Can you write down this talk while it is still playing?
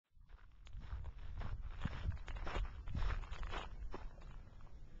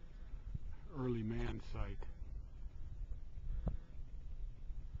early man site.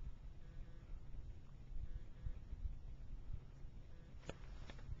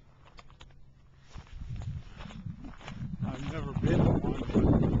 I've never been to one,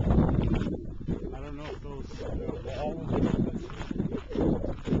 but I don't know if those walls it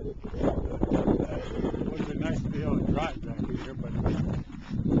would be nice to be able to drive back here, but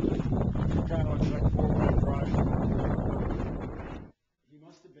it kind of looks like four-wheel drive. He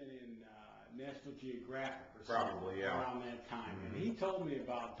must have been in National Geographic or something. Probably, yeah. Around that time. Mm-hmm. And he told me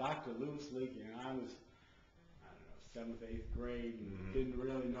about Dr. Louis Leakey, and I was, I don't know, 7th, 8th grade, and Mm-hmm. didn't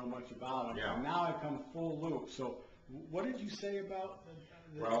really know much about him. Yeah. And now I come full loop. So what did you say about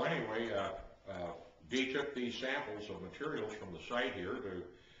Well, anyway, Dee took these samples of materials from the site here to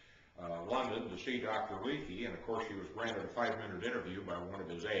London to see Dr. Leakey, and of course he was granted a 5-minute interview by one of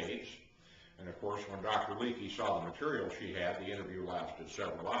his aides. And of course when Dr. Leakey saw the material she had, the interview lasted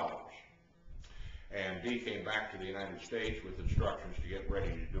several hours. And Dee came back to the United States with instructions to get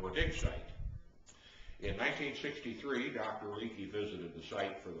ready to do a dig site. In 1963, Dr. Leakey visited the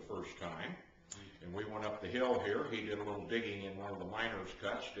site for the first time. And we went up the hill here. He did a little digging in one of the miners'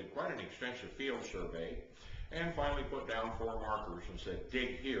 cuts, did quite an extensive field survey, and finally put down 4 markers and said,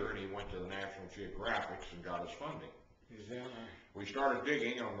 dig here, and he went to the National Geographic and got us funding. Is that right? We started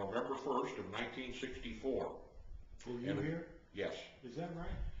digging on November 1st of 1964. Were you here? Yes. Is that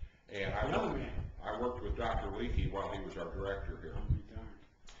right? And I worked with Dr. Leakey while he was our director here. I'll be darned.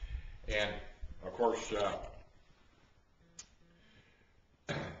 And, of course,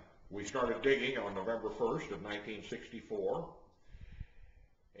 we started digging on November 1st of 1964,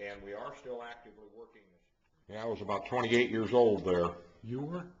 and we are still actively working this. Yeah, I was about 28 years old there. You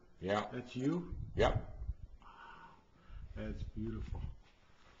were? Yeah. That's you? Yep. That's beautiful.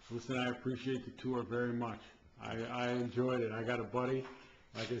 Listen, I appreciate the tour very much. I enjoyed it. I got a buddy,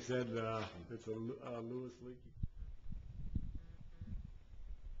 like I said, it's a Louis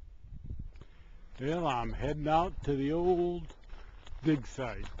Leakey. Well, I'm heading out to the old dig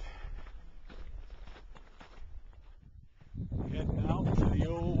site. Heading out to the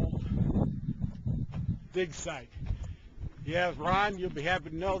old dig site. Yeah, Ron, you'll be happy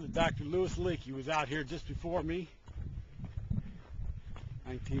to know that Dr. Louis Leakey was out here just before me.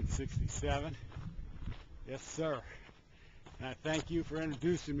 1967. Yes, sir. And I thank you for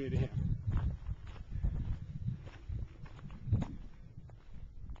introducing me to him.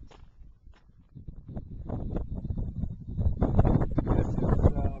 This is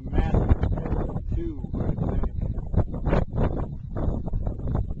Master 2, I think.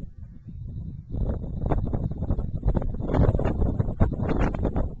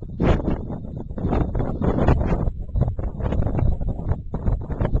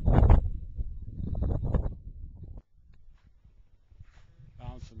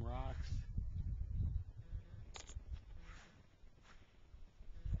 Found some rocks.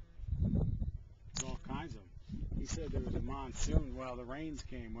 All kinds of them. He said there was a monsoon. Well, the rains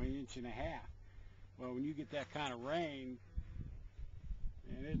came 1.5 inches. Well, when you get that kind of rain,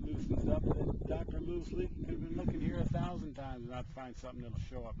 and it loosens up, that Dr. Louis Leakey could have been looking here 1,000 times and not find something that'll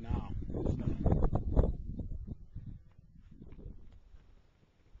show up now.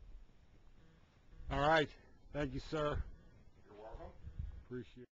 All right. Thank you, sir. You're welcome. Appreciate it.